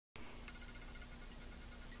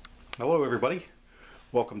Hello everybody,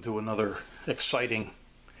 welcome to another exciting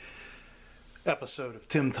episode of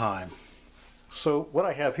Tim Time. So what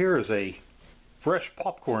I have here is a fresh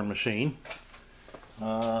popcorn machine.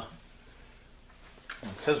 It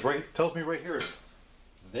tells me right here it's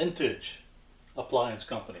vintage appliance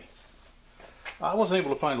company. I wasn't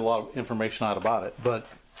able to find a lot of information out about it, but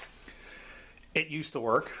it used to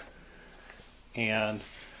work, and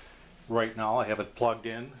right now I have it plugged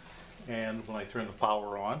in, and when I turn the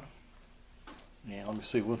power on, and let me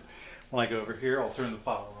see, when I go over here, I'll turn the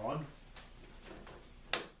power on.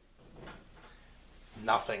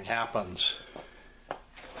 Nothing happens.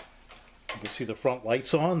 You can see the front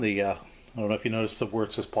lights on. I don't know if you noticed where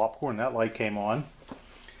it says popcorn, that light came on.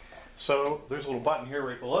 So there's a little button here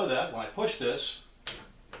right below that. When I push this,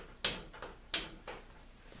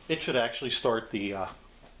 it should actually start the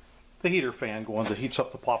heater fan going that heats up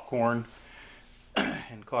the popcorn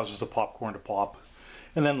and causes the popcorn to pop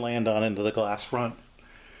and then land on into the glass front.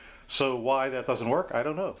 So why that doesn't work, I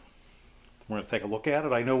don't know. We're going to take a look at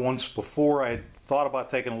it. I know once before I had thought about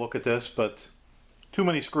taking a look at this, but too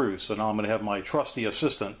many screws. So now I'm going to have my trusty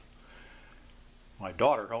assistant, my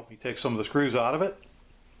daughter, help me take some of the screws out of it.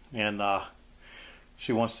 And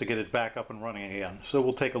she wants to get it back up and running again. So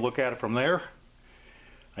we'll take a look at it from there.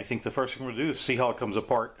 I think the first thing we're going to do is see how it comes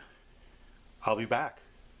apart. I'll be back.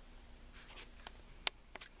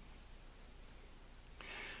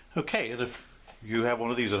 Okay, and if you have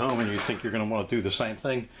one of these at home and you think you're going to want to do the same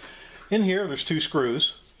thing, in here there's two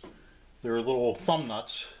screws. They're little thumb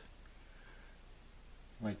nuts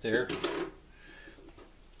right there.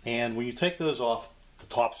 And when you take those off, the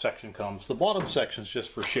top section comes. The bottom section is just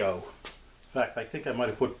for show. In fact, I think I might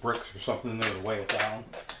have put bricks or something in there to weigh it down.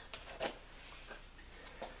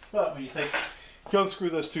 But when you unscrew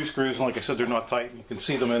those two screws, and like I said, they're not tight. You can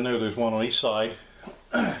see them in there. There's one on each side.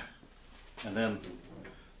 And then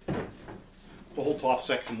the whole top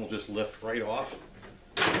section will just lift right off.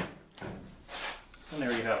 And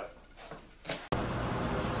there you have it.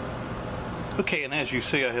 Okay, and as you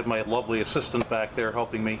see, I have my lovely assistant back there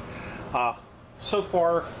helping me. So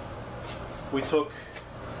far,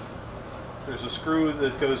 there's a screw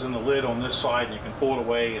that goes in the lid on this side, and you can pull it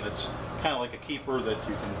away, and it's kind of like a keeper that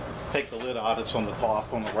you can take the lid out. It's on the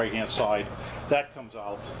top, on the right-hand side. That comes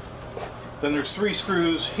out. Then there's three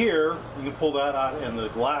screws here. You can pull that out, and the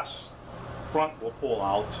glass front will pull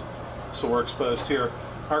out. So we're exposed here.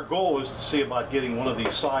 Our goal is to see about getting one of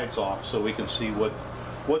these sides off so we can see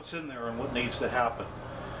what's in there and what needs to happen.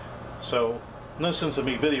 So no sense of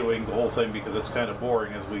me videoing the whole thing because it's kind of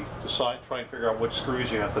boring as we try and figure out which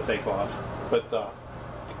screws you have to take off. But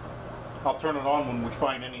I'll turn it on when we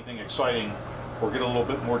find anything exciting or get a little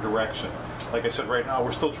bit more direction. Like I said, right now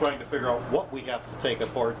we're still trying to figure out what we have to take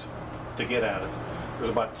apart to get at it. There's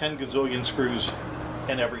about 10 gazillion screws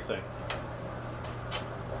and everything.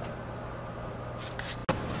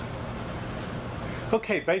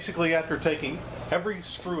 Okay, basically after taking every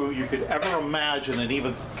screw you could ever imagine and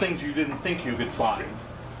even things you didn't think you could find,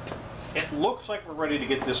 it looks like we're ready to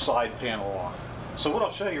get this side panel off. So what I'll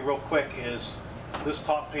show you real quick is this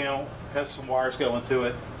top panel has some wires going to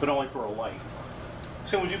it, but only for a light.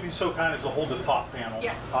 So would you be so kind as to hold the top panel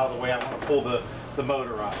out of the way? I want to pull the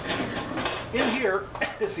motor out. In here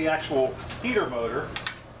is the actual heater motor.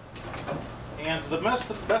 And to the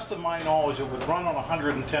best of my knowledge, it would run on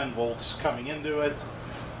 110 volts coming into it,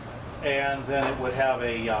 and then it would have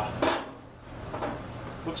a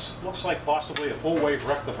looks like possibly a full wave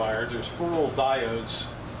rectifier. There's 4 little diodes,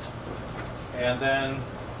 and then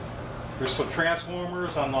there's some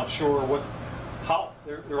transformers. I'm not sure how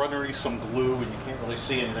they're underneath some glue, and you can't really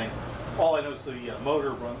see anything. All I know is the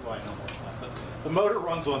motor runs. Well, I know more than that, but the motor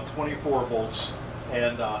runs on 24 volts,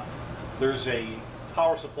 and there's a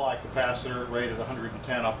power supply capacitor rated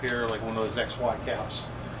 110 up here, like one of those XY caps.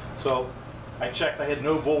 So I checked, I had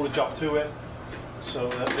no voltage up to it, so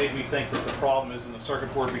that made me think that the problem is in the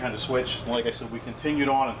circuit board behind the switch. And like I said, we continued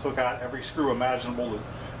on and took out every screw imaginable that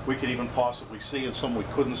we could even possibly see and some we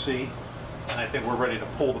couldn't see. And I think we're ready to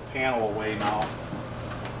pull the panel away now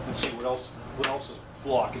and see what else is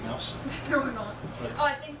blocking us. No, we're not. Oh,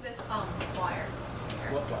 I think this wire.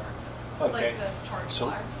 Here. What wire? Okay. Like the charge So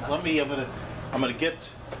wire. So. let me, I'm gonna get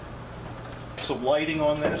some lighting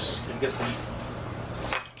on this and get the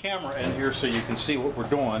camera in here so you can see what we're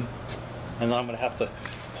doing, and then I'm gonna have to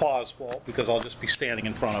pause because I'll just be standing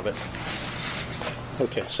in front of it.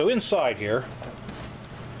 Okay, so inside here,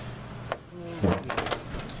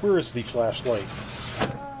 where is the flashlight?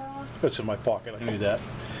 It's in my pocket, I knew that.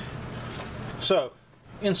 So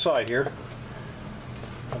inside here,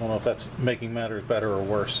 I don't know if that's making matters better or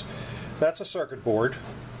worse. That's a circuit board,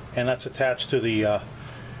 and that's attached to the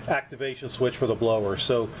activation switch for the blower.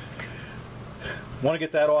 So want to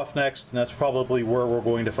get that off next, and that's probably where we're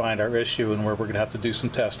going to find our issue and where we're going to have to do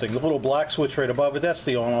some testing. The little black switch right above it, that's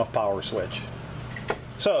the on-off power switch.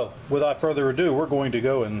 So without further ado, we're going to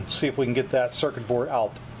go and see if we can get that circuit board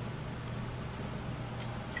out.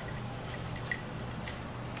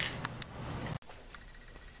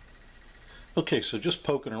 Okay, so just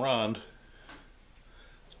poking around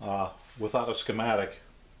without a schematic,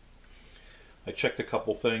 I checked a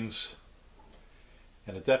couple things,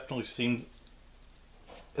 and it definitely seemed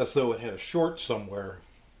as though it had a short somewhere,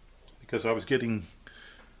 because I was getting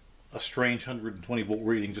a strange 120 volt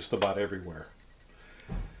reading just about everywhere.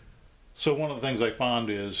 So one of the things I found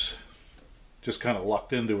is, just kind of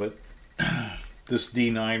lucked into it, this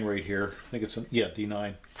D9 right here, I think it's a, yeah,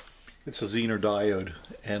 D9, it's a Zener diode,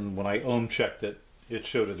 and when I ohm checked it, it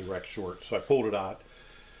showed a direct short, so I pulled it out.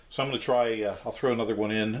 So I'm going to try, I'll throw another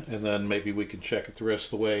one in, and then maybe we can check it the rest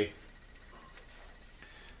of the way.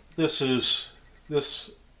 This is, if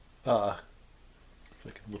I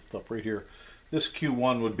can lift up right here, this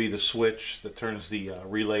Q1 would be the switch that turns the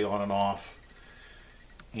relay on and off.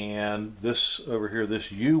 And this over here, this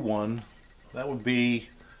U1, that would be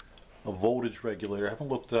a voltage regulator. I haven't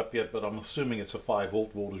looked it up yet, but I'm assuming it's a 5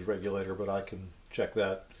 volt voltage regulator, but I can check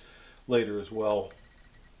that later as well.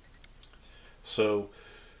 So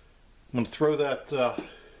I'm going to throw that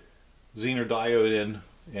Zener diode in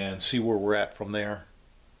and see where we're at from there.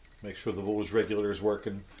 Make sure the voltage regulator is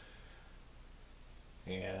working,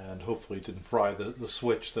 and hopefully it didn't fry the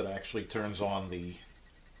switch that actually turns on the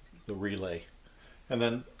relay. And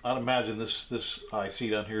then I'd imagine this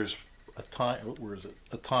IC down here is a time, where is it?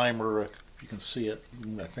 A timer, if you can see it,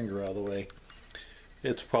 move my finger out of the way.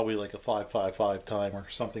 It's probably like a 555 timer,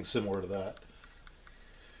 something similar to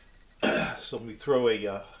that. So let me throw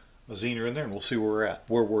a Zener in there and we'll see where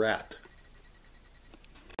we're at.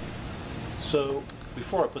 So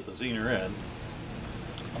before I put the Zener in,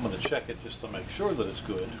 I'm going to check it just to make sure that it's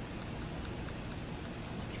good.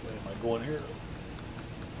 Which way am I going here?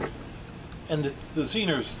 And the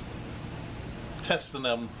Zener's testing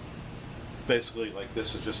them basically like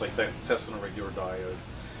this, is just like that, testing a regular diode.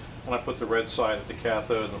 When I put the red side at the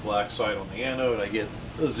cathode and the black side on the anode, I get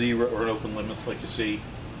a zero or an open limits like you see.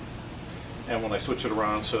 And when I switch it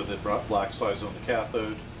around so that black side is on the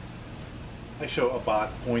cathode, I show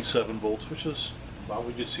about 0.7 volts, which is about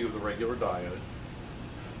what you'd see with a regular diode.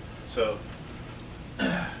 So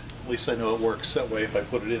at least I know it works that way. If I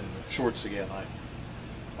put it in shorts again,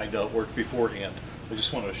 I know it worked beforehand. I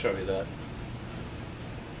just wanted to show you that.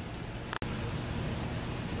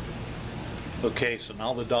 Okay, so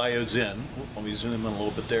now the diode's in. Let me zoom in a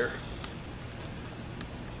little bit there.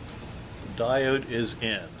 The diode is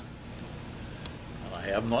in. And I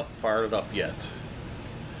have not fired it up yet.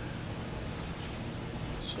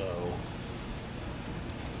 So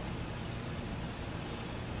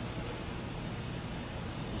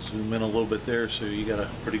zoom in a little bit there so you got a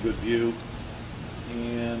pretty good view.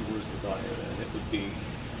 And where's the diode at? It would be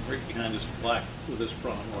right behind this black with this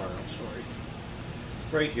front wire, I'm sorry.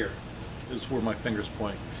 Right here is where my fingers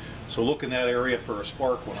point. So look in that area for a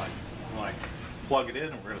spark when I plug it in,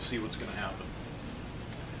 and we're going to see what's going to happen.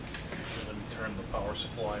 So let me turn the power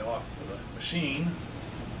supply off for the machine.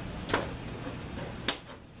 I'm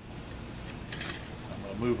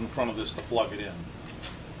going to move in front of this to plug it in.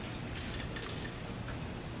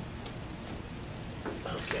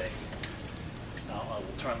 Okay. Now I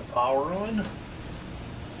will turn the power on.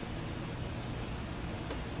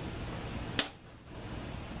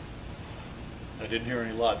 I didn't hear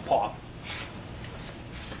any loud pop.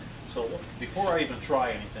 So before I even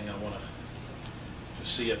try anything, I want to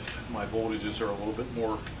just see if my voltages are a little bit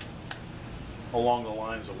more along the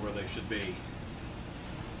lines of where they should be.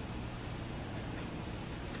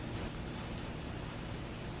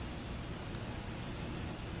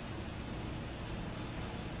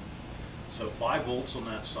 So 5 volts on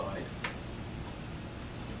that side.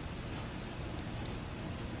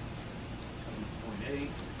 7.8.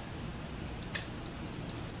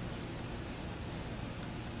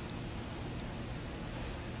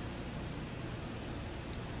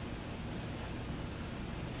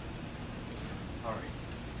 All right.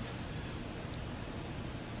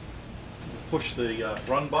 We'll push the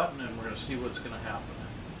run button and we're going to see what's going to happen.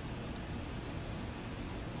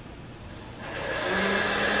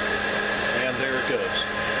 And there it goes.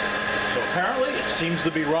 So apparently it seems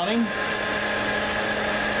to be running.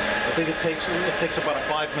 I think it takes about a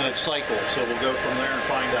 5-minute cycle, so we'll go from there and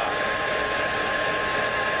find out.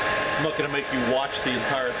 I'm not going to make you watch the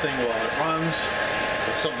entire thing while it runs.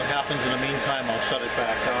 If something happens in the meantime, I'll shut it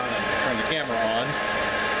back on and turn the camera on.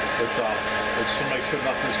 I just want to make sure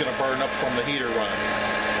nothing's going to burn up from the heater running.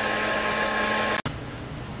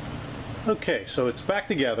 Okay, so it's back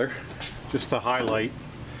together. Just to highlight,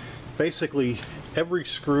 basically every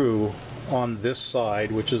screw on this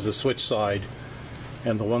side, which is the switch side,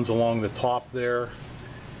 and the ones along the top there,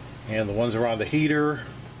 and the ones around the heater,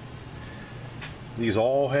 these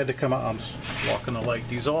all had to come out. I'm blocking the light.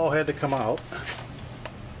 These all had to come out.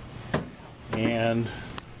 And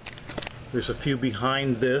there's a few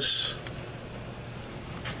behind this.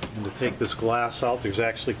 And to take this glass out, there's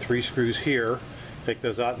actually 3 screws here. Take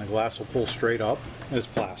those out and the glass will pull straight up. It's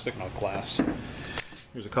plastic, not glass.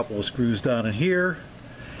 There's a couple of screws down in here.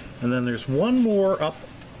 And then there's one more up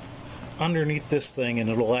underneath this thing, and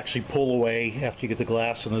it'll actually pull away after you get the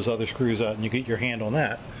glass and those other screws out and you get your hand on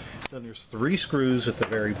that. Then there's 3 screws at the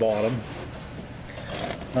very bottom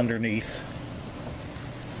underneath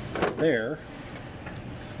there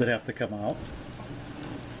that have to come out.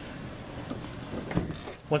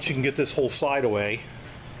 Once you can get this whole side away,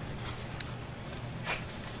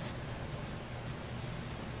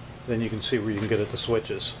 then you can see where you can get at the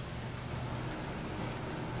switches.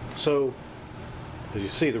 So, as you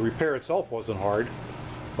see, the repair itself wasn't hard,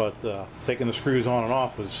 but taking the screws on and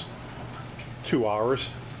off was 2 hours.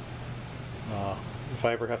 If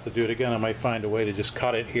I ever have to do it again, I might find a way to just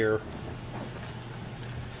cut it here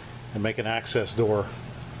and make an access door.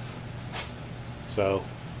 So,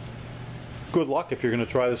 good luck if you're going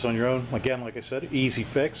to try this on your own. Again, like I said, easy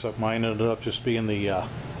fix. Mine ended up just being the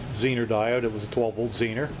Zener diode. It was a 12-volt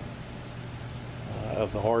Zener.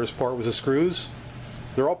 The hardest part was the screws.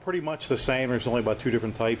 They're all pretty much the same. There's only about 2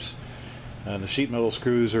 different types. And the sheet metal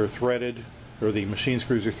screws are threaded, or the machine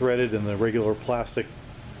screws are threaded, and the regular plastic,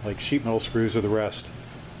 like sheet metal screws, are the rest.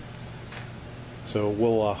 So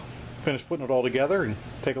we'll finish putting it all together and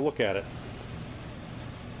take a look at it.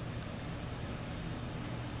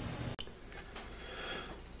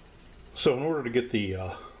 So in order to get the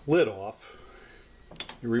lid off,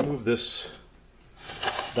 you remove this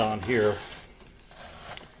down here.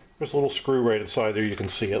 There's a little screw right inside there, you can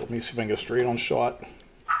see it. Let me see if I can get a straight on shot.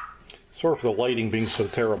 Sorry for the lighting being so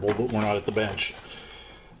terrible, but we're not at the bench.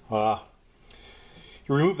 You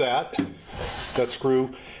remove that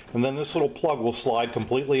screw, and then this little plug will slide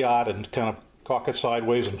completely out and kind of cock it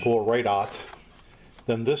sideways and pull it right out.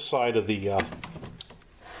 Then this side of the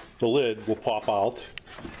lid will pop out.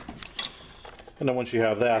 And then once you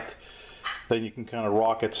have that, then you can kind of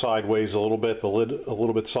rock it sideways a little bit, the lid a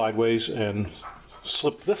little bit sideways, and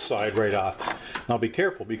slip this side right out. Now be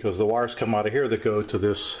careful, because the wires come out of here that go to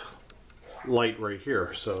this light right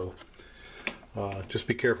here. So just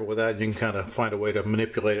be careful with that. You can kind of find a way to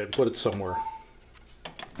manipulate it and put it somewhere.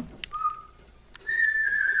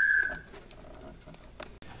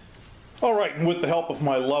 Alright, and with the help of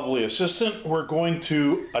my lovely assistant, we're going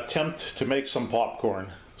to attempt to make some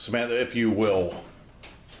popcorn. Samantha, if you will.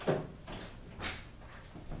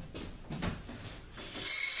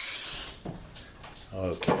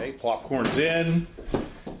 Okay, popcorn's in.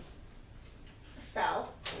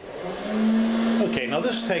 Fell. Okay, now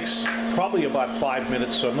this takes probably about 5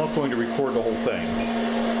 minutes, so I'm not going to record the whole thing.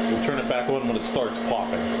 We'll turn it back on when it starts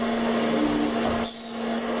popping.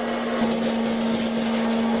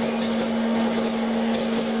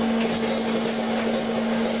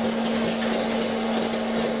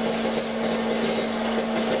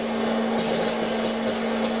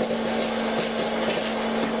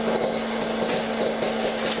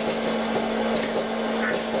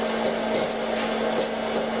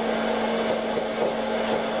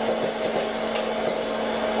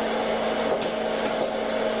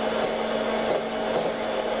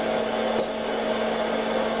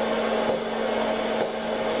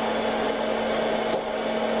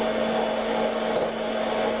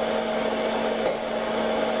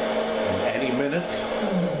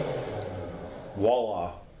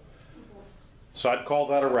 Voila. So I'd call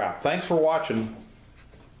that a wrap. Thanks for watching.